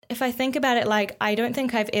if I think about it, like, I don't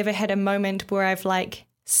think I've ever had a moment where I've like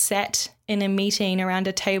sat in a meeting around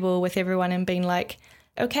a table with everyone and been like,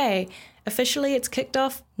 okay, officially it's kicked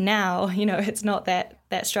off now. You know, it's not that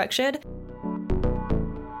structured.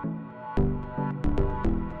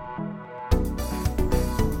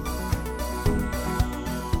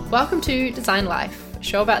 Welcome to Design Life, a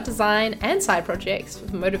show about design and side projects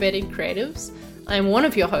with motivated creatives. I'm one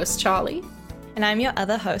of your hosts, Charlie. And I'm your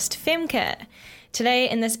other host, Femke. Today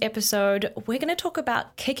in this episode, we're going to talk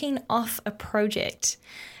about kicking off a project.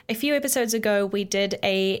 A few episodes ago, we did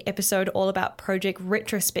an episode all about project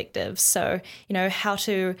retrospectives. So, you know, how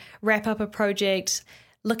to wrap up a project,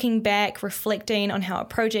 looking back, reflecting on how a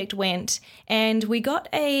project went. And we got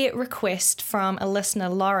a request from a listener,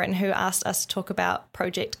 Lauren, who asked us to talk about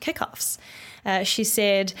project kickoffs. She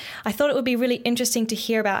said, I thought it would be really interesting to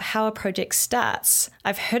hear about how a project starts.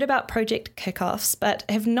 I've heard about project kickoffs, but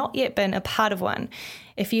have not yet been a part of one.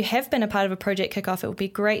 If you have been a part of a project kickoff, it would be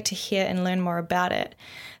great to hear and learn more about it.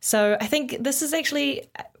 So I think this is actually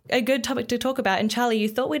a good topic to talk about. And Charlie, you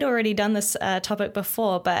thought we'd already done this topic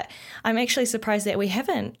before, but I'm actually surprised that we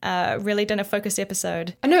haven't really done a focused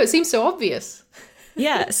episode. I know, it seems so obvious.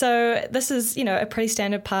 Yeah, so this is, you know, a pretty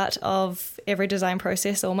standard part of every design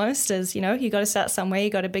process almost is, you know, you got to start somewhere, you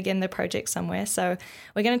got to begin the project somewhere. So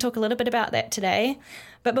we're going to talk a little bit about that today.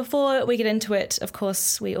 But before we get into it, of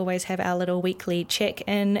course, we always have our little weekly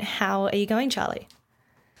check-in. How are you going, Charlie?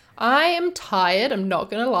 I am tired, I'm not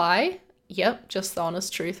going to lie. Yep, just the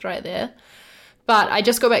honest truth right there. But I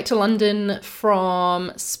just got back to London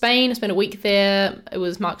from Spain. I spent a week there. It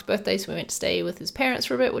was Mark's birthday, so we went to stay with his parents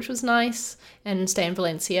for a bit, which was nice, and stay in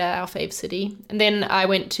Valencia, our fave city. And then I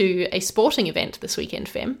went to a sporting event this weekend,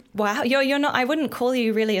 Fem. Wow, you're not. I wouldn't call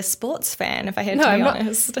you really a sports fan, if I had to be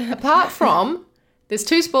honest. Apart from, there's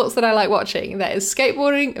two sports that I like watching. That is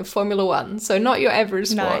skateboarding and Formula One. So not your average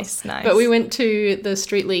sports. Nice. But we went to the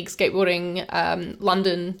Street League skateboarding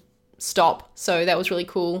London stop, so that was really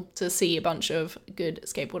cool to see a bunch of good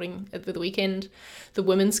skateboarding over the weekend. The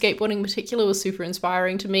women's skateboarding in particular was super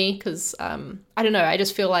inspiring to me because I don't know, I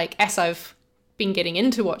just feel like as I've been getting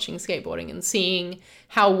into watching skateboarding and seeing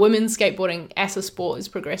how women's skateboarding as a sport is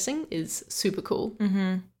progressing is super cool.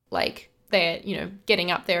 Like they're, you know, getting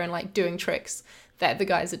up there and like doing tricks that the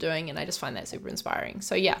guys are doing, and I just find that super inspiring.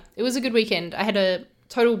 So yeah, it was a good weekend. I had a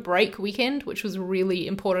total break weekend, which was really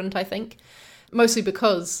important, I think. Mostly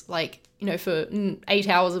because, like, you know, for 8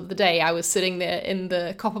 hours of the day, I was sitting there in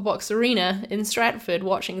the Copper Box Arena in Stratford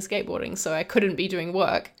watching skateboarding, so I couldn't be doing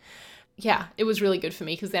work. Yeah, it was really good for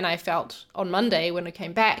me because then I felt on Monday when I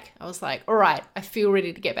came back, I was like, all right, I feel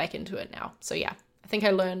ready to get back into it now. So yeah, I think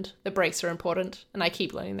I learned the breaks are important, and I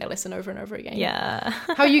keep learning that lesson over and over again. Yeah.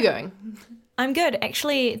 How are you going? I'm good.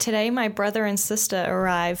 Actually, today my brother and sister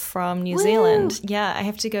arrived from New Zealand. Yeah, I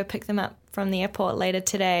have to go pick them up from the airport later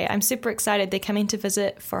today. I'm super excited. They're coming to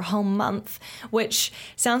visit for a whole month, which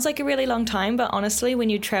sounds like a really long time, but honestly, when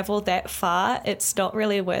you travel that far, it's not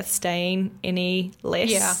really worth staying any less.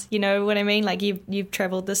 Yeah. You know what I mean? Like you've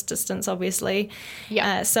traveled this distance, obviously.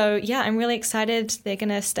 Yeah. So yeah, I'm really excited. They're going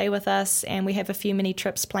to stay with us, and we have a few mini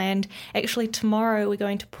trips planned. Actually, tomorrow we're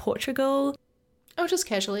going to Portugal. Oh, just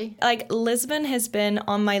casually. Like, Lisbon has been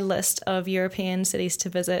on my list of European cities to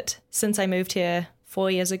visit since I moved here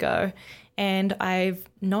 4 years ago, and I've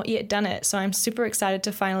not yet done it. So I'm super excited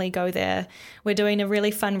to finally go there. We're doing a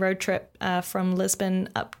really fun road trip from Lisbon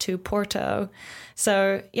up to Porto.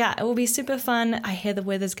 So yeah, it will be super fun. I hear the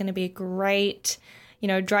weather's going to be great. You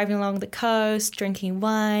know, driving along the coast, drinking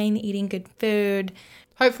wine, eating good food.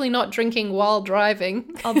 Hopefully not drinking while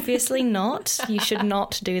driving. Obviously not. You should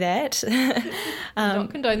not do that. Don't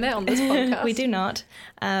condone that on this podcast. We do not.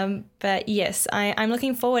 But yes, I'm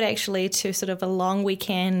looking forward actually to sort of a long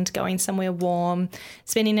weekend, going somewhere warm,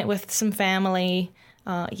 spending it with some family.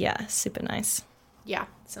 Yeah, super nice. Yeah,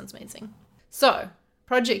 sounds amazing. So,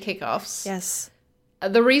 project kickoffs. Yes.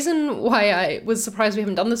 The reason why I was surprised we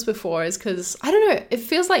haven't done this before is because, I don't know, it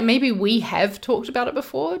feels like maybe we have talked about it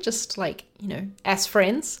before, just like, you know, as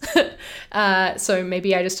friends. So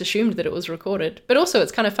maybe I just assumed that it was recorded. But also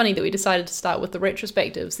it's kind of funny that we decided to start with the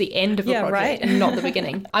retrospectives, the end of a project, right. and not the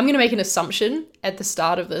beginning. I'm going to make an assumption at the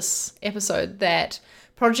start of this episode that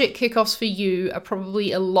project kickoffs for you are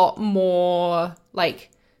probably a lot more, like,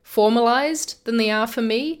 formalized than they are for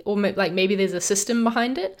me, or like maybe there's a system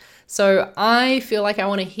behind it. So I feel like I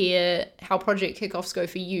want to hear how project kickoffs go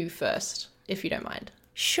for you first, if you don't mind.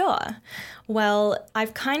 Sure. Well,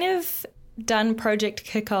 I've kind of done project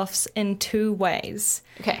kickoffs in two ways.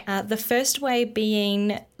 Okay. The first way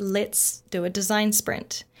being, let's do a design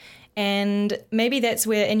sprint. And maybe that's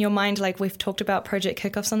where in your mind, like we've talked about project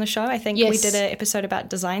kickoffs on the show. I think we did an episode about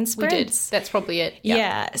design sprints. We did. That's probably it.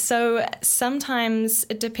 Yeah. So sometimes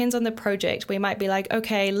it depends on the project. We might be like,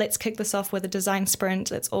 okay, let's kick this off with a design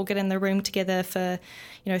sprint. Let's all get in the room together for,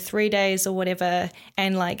 3 days or whatever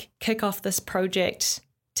and like kick off this project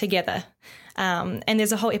together. And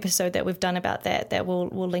there's a whole episode that we've done about that we'll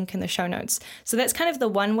link in the show notes. So that's kind of the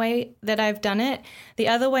one way that I've done it. The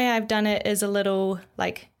other way I've done it is a little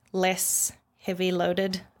like less heavy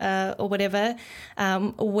loaded or whatever,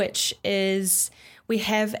 which is we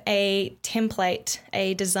have a template,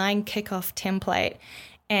 a design kickoff template.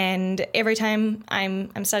 And every time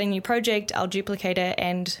I'm starting a new project, I'll duplicate it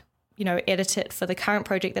and edit it for the current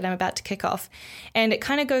project that I'm about to kick off. And it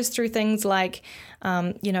kind of goes through things like,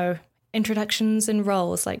 introductions and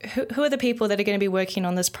roles, like who are the people that are going to be working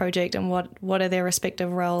on this project and what are their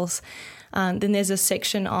respective roles. Then there's a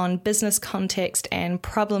section on business context and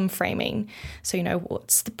problem framing. So,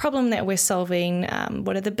 what's the problem that we're solving?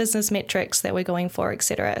 What are the business metrics that we're going for,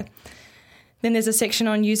 etc. Then there's a section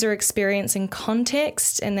on user experience and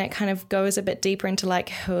context, and that kind of goes a bit deeper into like,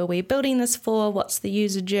 who are we building this for? What's the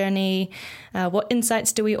user journey? What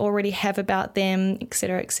insights do we already have about them,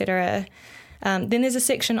 etc., etc. Then there's a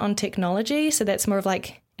section on technology. So that's more of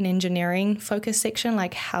like an engineering focus section,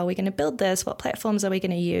 like how are we going to build this? What platforms are we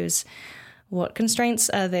going to use? What constraints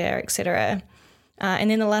are there, etc.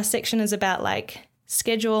 And then the last section is about like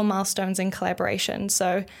schedule, milestones, and collaboration.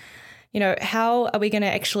 So, how are we going to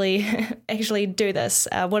actually do this?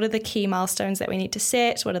 What are the key milestones that we need to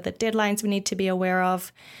set? What are the deadlines we need to be aware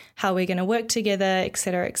of? How are we going to work together,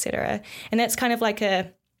 etc., etc. And that's kind of like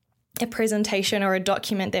a presentation or a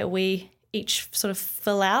document that we each sort of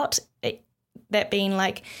fill out, that being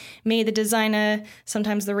like me, the designer,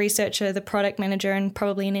 sometimes the researcher, the product manager, and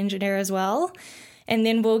probably an engineer as well. And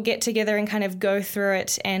then we'll get together and kind of go through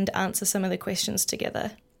it and answer some of the questions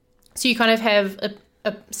together. So you kind of have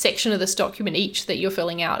a section of this document each that you're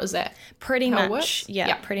filling out, is that pretty how much? It works?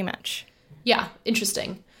 Yeah, pretty much. Yeah,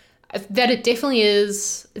 interesting. That it definitely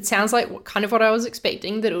is. It sounds like kind of what I was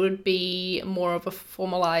expecting, that it would be more of a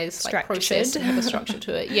formalized process and have a structure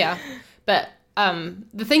to it. Yeah. But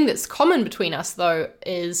the thing that's common between us, though,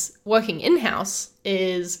 is working in-house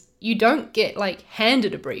is you don't get like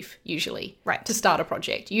handed a brief usually to start a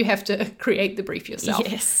project. You have to create the brief yourself.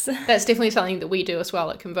 Yes. That's definitely something that we do as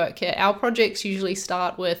well at ConvertKit. Our projects usually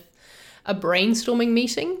start with a brainstorming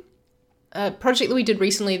meeting. A project that we did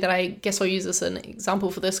recently that I guess I'll use as an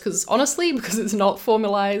example for this because it's not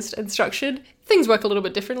formalized and structured, things work a little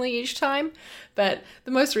bit differently each time. But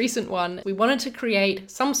the most recent one, we wanted to create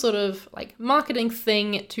some sort of like marketing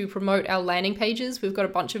thing to promote our landing pages. We've got a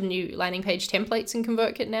bunch of new landing page templates in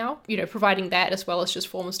ConvertKit now, providing that as well as just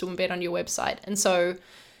forms to embed on your website. And so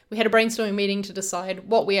we had a brainstorming meeting to decide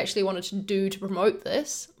what we actually wanted to do to promote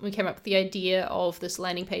this. We came up with the idea of this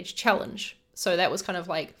landing page challenge. So that was kind of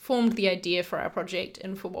like formed the idea for our project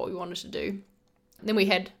and for what we wanted to do. And then we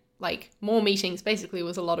had like more meetings, basically it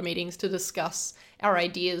was a lot of meetings to discuss our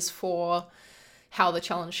ideas for how the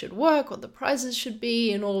challenge should work, what the prizes should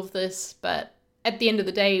be and all of this. But at the end of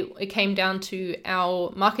the day, it came down to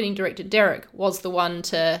our marketing director, Derek, was the one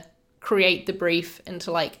to create the brief and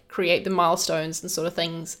to like create the milestones and sort of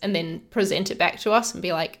things and then present it back to us and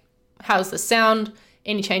be like, how's this sound?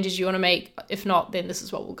 Any changes you want to make? If not, then this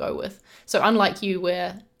is what we'll go with. So unlike you,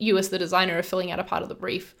 where you as the designer are filling out a part of the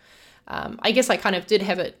brief, I guess I kind of did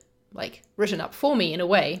have it like written up for me in a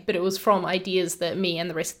way, but it was from ideas that me and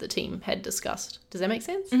the rest of the team had discussed. Does that make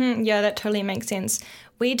sense? Mm-hmm. Yeah, that totally makes sense.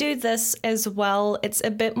 We do this as well. It's a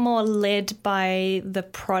bit more led by the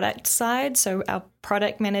product side. So our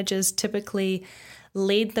product managers typically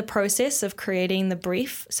lead the process of creating the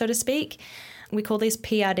brief, so to speak. We call these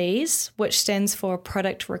PRDs, which stands for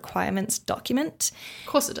Product Requirements Document. Of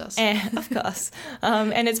course it does. Of course.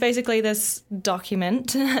 And it's basically this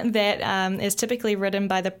document that is typically written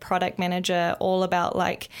by the product manager, all about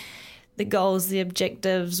like the goals, the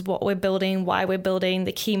objectives, what we're building, why we're building,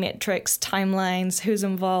 the key metrics, timelines, who's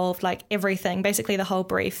involved, like everything, basically the whole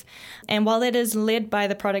brief. And while it is led by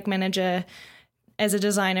the product manager, as a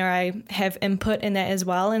designer, I have input in that as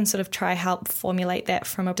well and sort of try help formulate that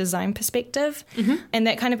from a design perspective. Mm-hmm. And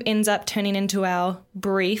that kind of ends up turning into our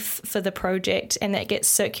brief for the project, and that gets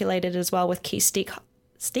circulated as well with key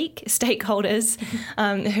stakeholders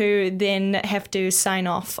who then have to sign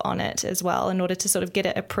off on it as well in order to sort of get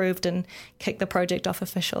it approved and kick the project off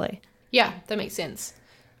officially. Yeah, that makes sense.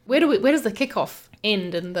 Where does the kickoff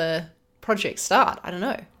end and the project start? I don't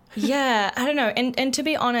know. Yeah, I don't know. And to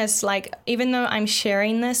be honest, like, even though I'm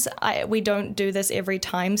sharing this, we don't do this every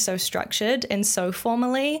time so structured and so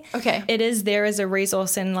formally. Okay. It is there as a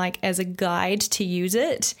resource and like as a guide to use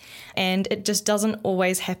it. And it just doesn't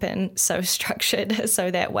always happen so structured,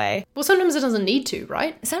 so that way. Well, sometimes it doesn't need to,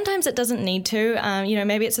 right? Sometimes it doesn't need to.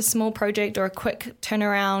 Maybe it's a small project or a quick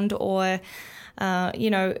turnaround, or,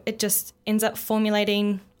 it just ends up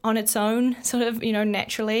formulating on its own, sort of,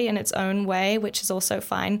 naturally in its own way, which is also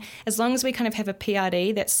fine. As long as we kind of have a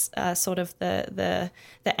PRD that's sort of the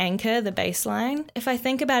anchor, the baseline. If I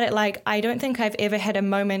think about it, like, I don't think I've ever had a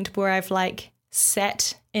moment where I've like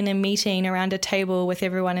sat in a meeting around a table with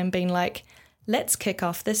everyone and been like, let's kick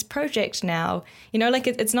off this project now. Like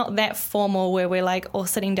it's not that formal where we're like all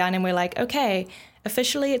sitting down and we're like, okay,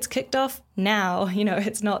 officially it's kicked off now.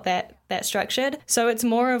 It's not that structured. So it's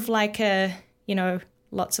more of like a,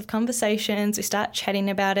 lots of conversations. We start chatting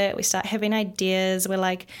about it. We start having ideas. We're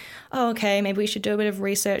like, oh, okay, maybe we should do a bit of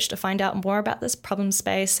research to find out more about this problem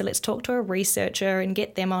space. So let's talk to a researcher and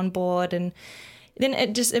get them on board. And then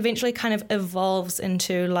it just eventually kind of evolves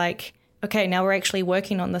into like, okay, now we're actually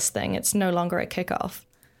working on this thing. It's no longer a kickoff.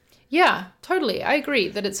 Yeah, totally. I agree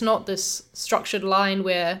that it's not this structured line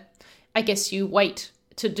where I guess you wait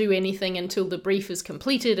to do anything until the brief is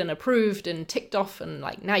completed and approved and ticked off and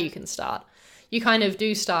like now you can start. You kind of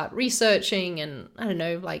do start researching and, I don't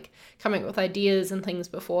know, like coming up with ideas and things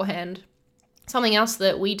beforehand. Something else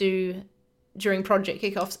that we do during project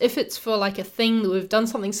kickoffs, if it's for like a thing that we've done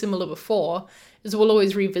something similar before, is we'll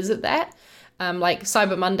always revisit that. Like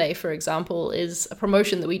Cyber Monday, for example, is a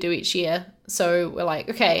promotion that we do each year. So we're like,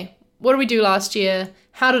 okay, what did we do last year?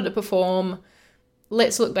 How did it perform?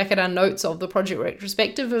 Let's look back at our notes of the project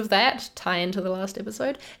retrospective of that, tie into the last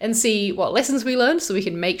episode, and see what lessons we learned so we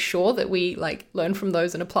can make sure that we like learn from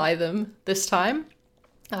those and apply them this time.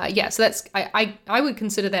 So that's I would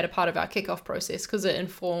consider that a part of our kickoff process because it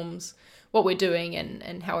informs what we're doing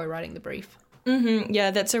and how we're writing the brief. Mm-hmm.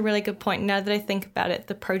 Yeah, that's a really good point. Now that I think about it,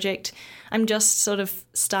 the project, I'm just sort of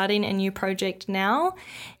starting a new project now.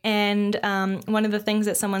 And one of the things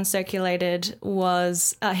that someone circulated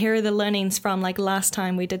was, here are the learnings from like last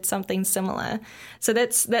time we did something similar. So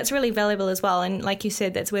that's really valuable as well. And like you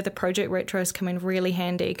said, that's where the project retros come in really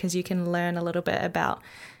handy because you can learn a little bit about,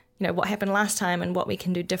 what happened last time and what we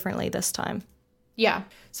can do differently this time. Yeah.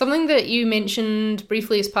 Something that you mentioned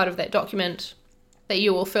briefly as part of that document that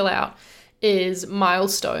you will fill out is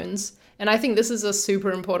milestones. And I think this is a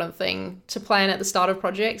super important thing to plan at the start of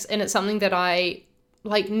projects. And it's something that I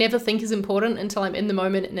like never think is important until I'm in the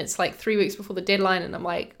moment and it's like 3 weeks before the deadline and I'm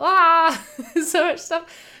like, so much stuff.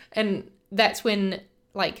 And that's when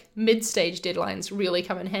like mid-stage deadlines really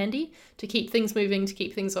come in handy to keep things moving, to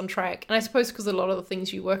keep things on track. And I suppose because a lot of the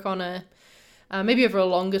things you work on are maybe over a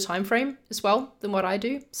longer time frame as well than what I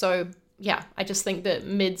do. So yeah, I just think that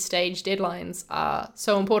mid-stage deadlines are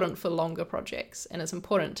so important for longer projects and it's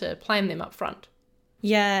important to plan them up front.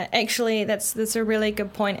 Yeah, actually, that's a really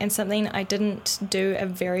good point and something I didn't do a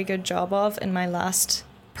very good job of in my last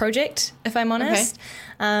project, if I'm honest,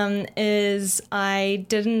 is I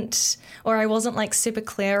wasn't like super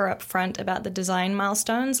clear up front about the design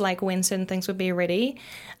milestones, like when certain things would be ready.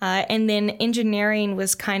 And then engineering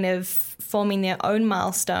was kind of forming their own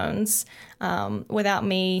milestones without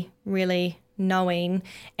me really knowing.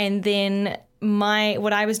 And then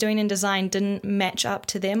what I was doing in design didn't match up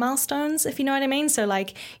to their milestones, if you know what I mean. So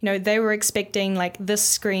like, they were expecting like this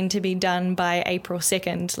screen to be done by April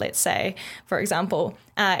 2nd, let's say, for example.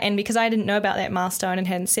 And because I didn't know about that milestone and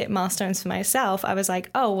hadn't set milestones for myself, I was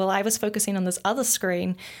like, oh, well, I was focusing on this other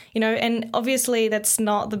screen, and obviously that's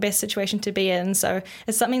not the best situation to be in. So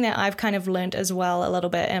it's something that I've kind of learned as well a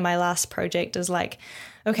little bit in my last project is like,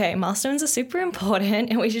 okay, milestones are super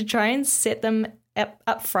important and we should try and set them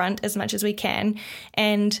up front as much as we can.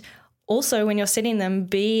 And also when you're setting them,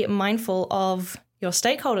 be mindful of your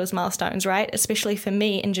stakeholders' milestones, right? Especially for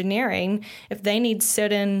me, engineering, if they need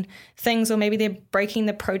certain things or maybe they're breaking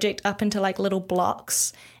the project up into like little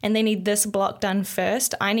blocks and they need this block done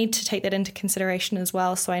first, I need to take that into consideration as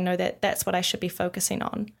well so I know that that's what I should be focusing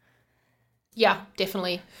on. Yeah,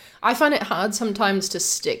 definitely. I find it hard sometimes to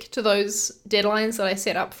stick to those deadlines that I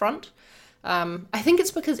set up front. I think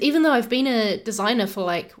it's because even though I've been a designer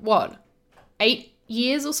for 8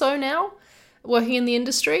 years or so now, working in the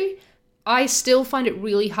industry, I still find it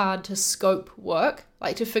really hard to scope work,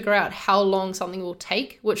 to figure out how long something will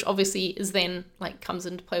take, which obviously is then comes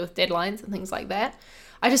into play with deadlines and things like that.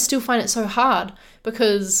 I just still find it so hard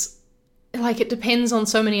because it depends on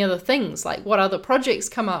so many other things, like what other projects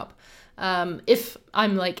come up, if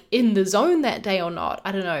I'm in the zone that day or not.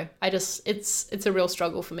 I don't know. It's a real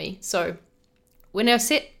struggle for me. So when I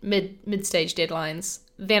set mid-stage deadlines,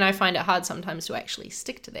 then I find it hard sometimes to actually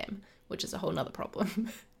stick to them, which is a whole nother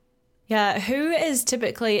problem. Yeah, who is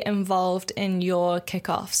typically involved in your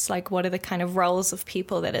kickoffs? Like, what are the kind of roles of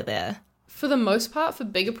people that are there? For the most part, for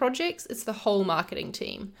bigger projects, it's the whole marketing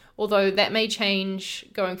team. Although that may change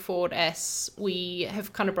going forward as we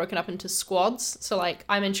have kind of broken up into squads. So like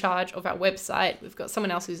I'm in charge of our website. We've got someone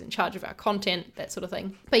else who's in charge of our content, that sort of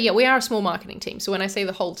thing. But yeah, we are a small marketing team. So when I say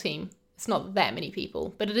the whole team, it's not that many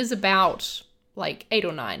people, but it is about like 8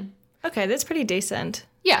 or 9. Okay, that's pretty decent.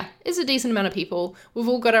 Yeah, it's a decent amount of people. We've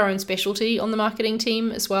all got our own specialty on the marketing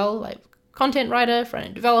team as well, like content writer,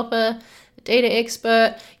 front-end developer, data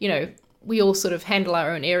expert, we all sort of handle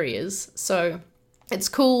our own areas. So it's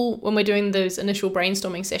cool when we're doing those initial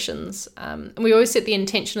brainstorming sessions. And we always set the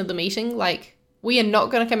intention of the meeting. Like, we are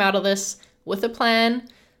not going to come out of this with a plan.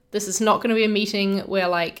 This is not going to be a meeting where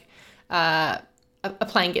like a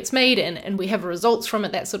plan gets made and we have results from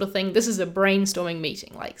it, that sort of thing. This is a brainstorming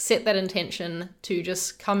meeting. Like, set that intention to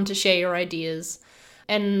just come to share your ideas.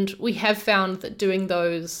 And we have found that doing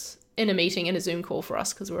those in a meeting, in a Zoom call for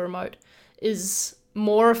us, because we're remote, is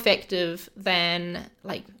more effective than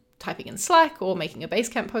like typing in Slack or making a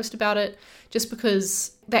Basecamp post about it, just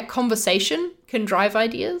because that conversation can drive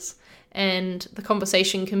ideas and the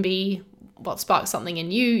conversation can be what sparks something in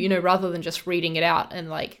you, rather than just reading it out and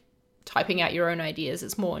like typing out your own ideas.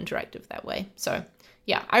 It's more interactive that way. So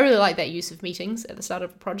yeah, I really like that use of meetings at the start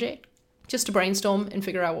of a project, just to brainstorm and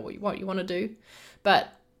figure out what you want to do. But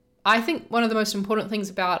I think one of the most important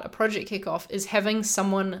things about a project kickoff is having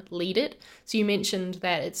someone lead it. So you mentioned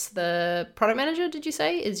that it's the product manager, did you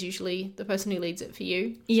say, is usually the person who leads it for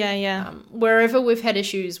you? Yeah. Wherever we've had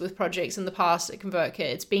issues with projects in the past at ConvertKit,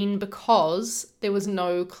 it's been because there was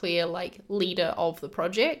no clear like leader of the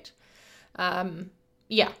project.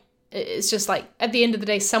 It's just like, at the end of the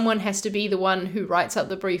day, someone has to be the one who writes up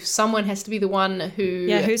the brief. Someone has to be the one who...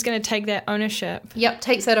 Yeah, who's going to take that ownership. Yep,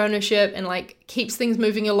 takes that ownership and like keeps things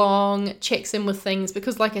moving along, checks in with things.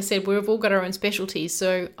 Because like I said, we've all got our own specialties.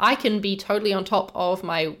 So I can be totally on top of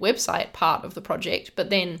my website part of the project. But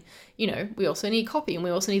then, we also need copy and we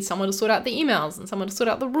also need someone to sort out the emails and someone to sort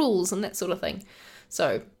out the rules and that sort of thing.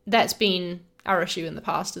 So that's been our issue in the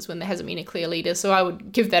past, is when there hasn't been a clear leader. So I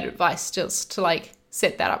would give that advice just to like...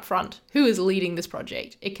 set that up front. Who is leading this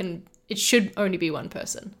project? It should only be one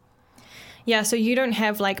person. Yeah, so you don't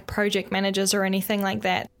have like project managers or anything like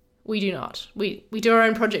that? We do not. We do our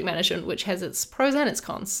own project management, which has its pros and its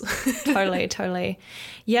cons. Totally.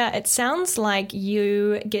 Yeah, it sounds like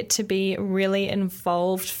you get to be really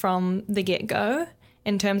involved from the get-go.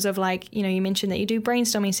 In terms of like, you mentioned that you do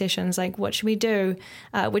brainstorming sessions, like what should we do,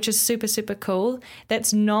 which is super, super cool.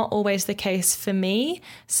 That's not always the case for me.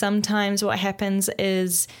 Sometimes what happens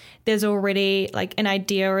is there's already like an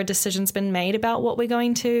idea or a decision's been made about what we're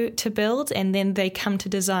going to build. And then they come to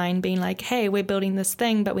design being like, hey, we're building this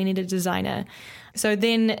thing, but we need a designer. So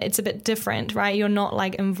then it's a bit different, right? You're not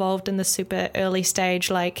like involved in the super early stage,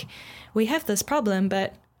 like we have this problem,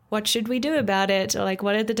 but what should we do about it? Or like,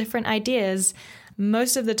 what are the different ideas?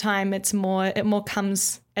 Most of the time it more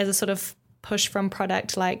comes as a sort of push from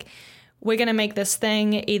product, like we're going to make this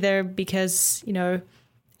thing either because,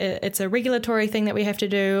 it's a regulatory thing that we have to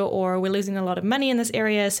do, or we're losing a lot of money in this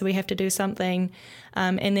area, so we have to do something.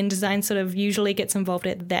 And then design sort of usually gets involved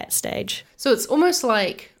at that stage. So it's almost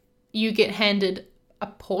like you get handed a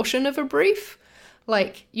portion of a brief,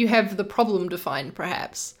 like you have the problem defined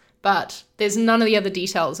perhaps, but there's none of the other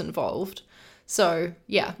details involved. So,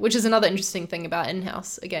 yeah, which is another interesting thing about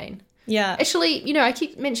in-house again. Yeah. Actually, I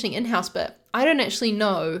keep mentioning in-house, but I don't actually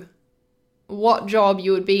know what job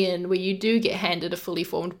you would be in where you do get handed a fully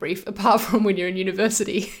formed brief, apart from when you're in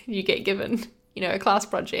university, you get given, a class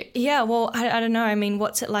project. Yeah, well, I don't know. I mean,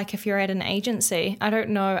 what's it like if you're at an agency? I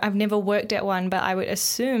don't know. I've never worked at one, but I would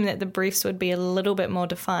assume that the briefs would be a little bit more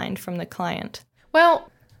defined from the client. Well,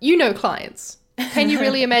 clients. Can you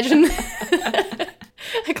really imagine...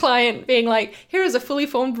 a client being like, here is a fully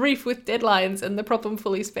formed brief with deadlines and the problem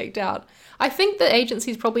fully spec'd out? I think that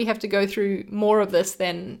agencies probably have to go through more of this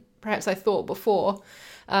than perhaps I thought before.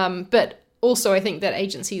 But also I think that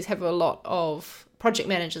agencies have a lot of project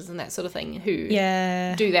managers and that sort of thing who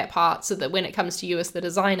do that part, so that when it comes to you as the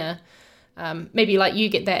designer, maybe like you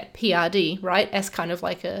get that PRD, right, as kind of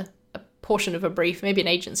like a portion of a brief. Maybe an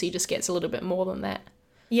agency just gets a little bit more than that.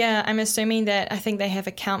 Yeah, I'm assuming that I think they have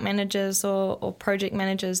account managers or project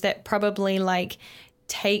managers that probably like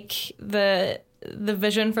take the the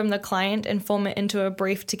vision from the client and form it into a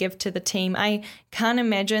brief to give to the team. I can't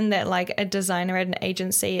imagine that like a designer at an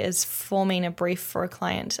agency is forming a brief for a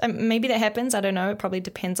client. Maybe that happens. I don't know. It probably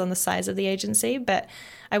depends on the size of the agency, but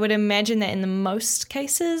I would imagine that in the most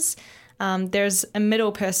cases, there's a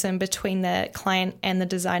middle person between the client and the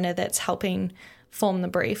designer that's helping form the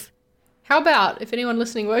brief. How about if anyone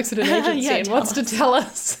listening works at an agency and wants to tell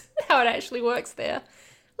us how it actually works there?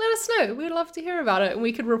 Let us know. We'd love to hear about it, and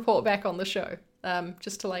we could report back on the show,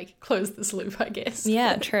 just to like close this loop, I guess.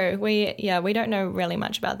 Yeah, true. We don't know really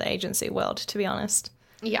much about the agency world, to be honest.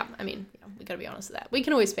 Yeah, I mean, we got to be honest with that. We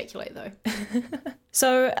can always speculate, though.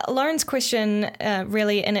 So Lauren's question,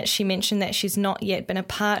 really in it, she mentioned that she's not yet been a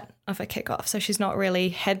part of a kickoff, so she's not really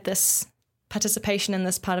had this participation in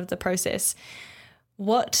this part of the process.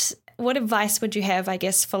 What advice would you have, I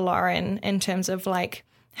guess, for Lauren in terms of like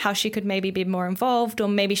how she could maybe be more involved, or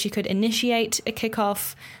maybe she could initiate a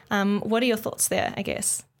kickoff? What are your thoughts there, I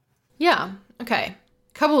guess? Yeah, okay.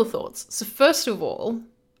 Couple of thoughts. So first of all,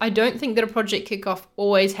 I don't think that a project kickoff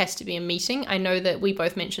always has to be a meeting. I know that we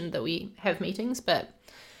both mentioned that we have meetings, but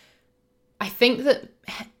I think that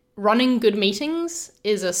running good meetings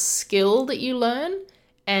is a skill that you learn.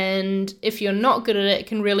 And if you're not good at it, it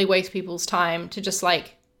can really waste people's time to just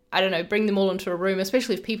like, I don't know, bring them all into a room,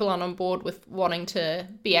 especially if people aren't on board with wanting to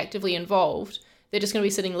be actively involved. They're just going to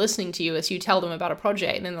be sitting listening to you as you tell them about a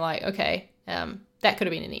project, and then they're like, okay, that could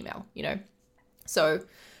have been an email, you know? So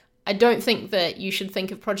I don't think that you should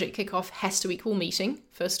think of project kickoff has to equal meeting,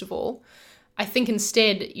 first of all. I think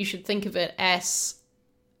instead you should think of it as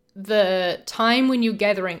the time when you're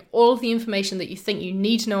gathering all of the information that you think you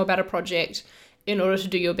need to know about a project in order to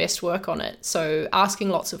do your best work on it. So asking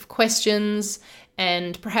lots of questions,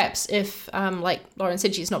 and perhaps if, like Lauren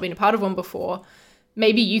said, she's not been a part of one before,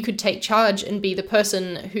 maybe you could take charge and be the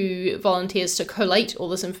person who volunteers to collate all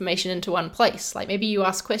this information into one place. Like maybe you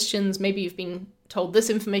ask questions, maybe you've been told this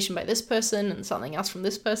information by this person and something else from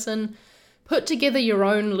this person. Put together your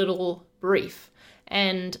own little brief.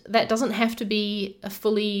 And that doesn't have to be a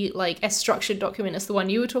fully like as structured document as the one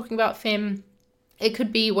you were talking about, Fem. It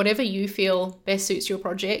could be whatever you feel best suits your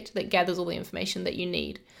project that gathers all the information that you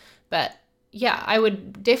need. But yeah, I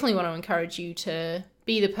would definitely want to encourage you to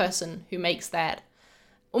be the person who makes that,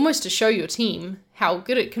 almost to show your team how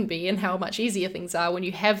good it can be and how much easier things are when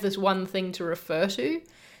you have this one thing to refer to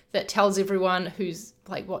that tells everyone who's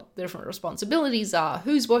like what the different responsibilities are,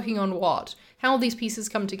 who's working on what, how these pieces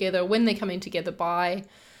come together, when they're coming together by.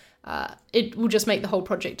 It will just make the whole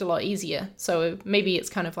project a lot easier. So maybe it's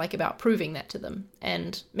kind of like about proving that to them.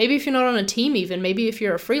 And maybe if you're not on a team even, maybe if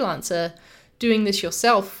you're a freelancer, doing this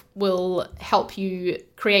yourself will help you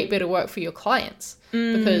create better work for your clients.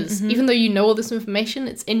 Because even though you know all this information,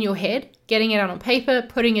 it's in your head, getting it out on paper,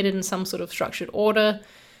 putting it in some sort of structured order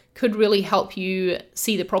could really help you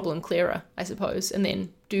see the problem clearer, I suppose, and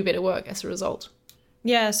then do better work as a result.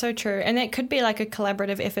 Yeah, so true. And it could be like a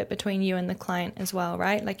collaborative effort between you and the client as well,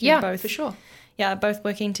 right? Like you're both, for sure. Yeah, both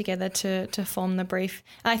working together to form the brief.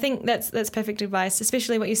 I think that's perfect advice,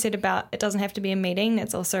 especially what you said about it doesn't have to be a meeting.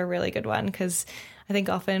 That's also a really good one, because I think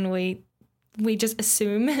often we just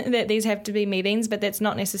assume that these have to be meetings, but that's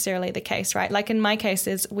not necessarily the case, right? Like in my case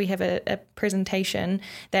is we have a presentation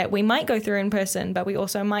that we might go through in person, but we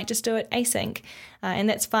also might just do it async, and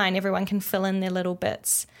that's fine. Everyone can fill in their little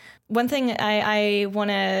bits. One thing I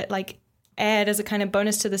want to like add as a kind of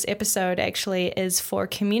bonus to this episode actually is for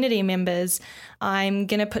community members, I'm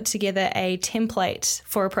going to put together a template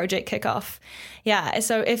for a project kickoff. Yeah,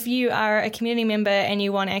 so if you are a community member and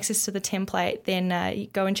you want access to the template, then you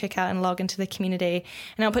go and check out and log into the community.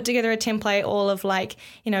 And I'll put together a template, all of like,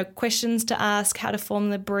 questions to ask, how to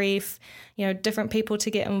form the brief, different people to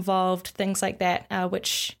get involved, things like that,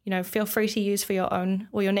 which, feel free to use for your own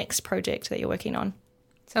or your next project that you're working on.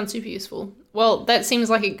 Sounds super useful. Well, that seems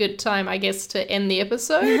like a good time, I guess, to end the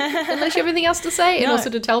episode, unless you have anything else to say. And also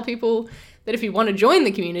to tell people that if you want to join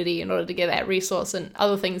the community in order to get that resource and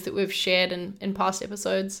other things that we've shared in past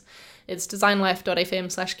episodes, it's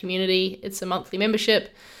designlife.fm/community. It's a monthly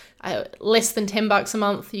membership. Less than $10 a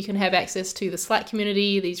month, you can have access to the Slack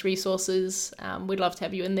community, these resources. We'd love to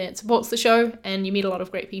have you in there. It supports the show, and you meet a lot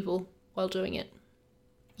of great people while doing it.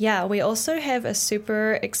 Yeah, we also have a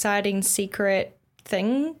super exciting secret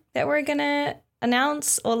thing that we're gonna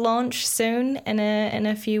announce or launch soon in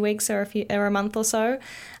a few weeks or a month or so.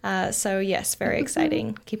 So yes, very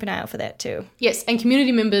exciting. Keep an eye out for that too. Yes, and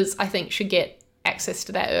community members I think should get access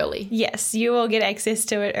to that early. Yes, you will get access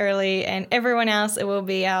to it early, and everyone else, it will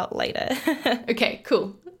be out later. Okay,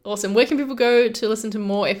 cool. Awesome. Where can people go to listen to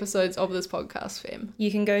more episodes of this podcast, Fem? You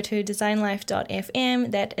can go to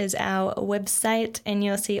designlife.fm. That is our website, and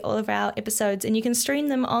you'll see all of our episodes, and you can stream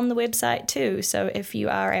them on the website too. So if you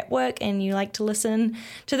are at work and you like to listen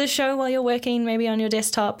to the show while you're working, maybe on your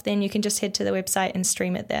desktop, then you can just head to the website and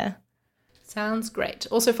stream it there. Sounds great.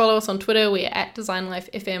 Also follow us on Twitter. We're at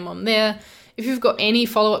designlifefm on there. If you've got any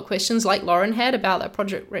follow-up questions like Lauren had about that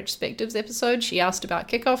Project Retrospectives episode, she asked about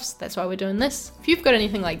kickoffs. That's why we're doing this. If you've got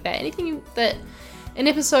anything like that, anything that an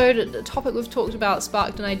episode, a topic we've talked about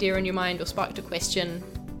sparked an idea in your mind or sparked a question,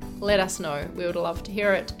 let us know. We would love to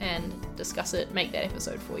hear it and discuss it, make that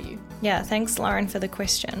episode for you. Yeah, thanks, Lauren, for the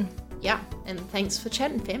question. Yeah, and thanks for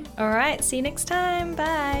chatting, Fem. All right, see you next time.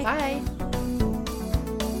 Bye. Bye.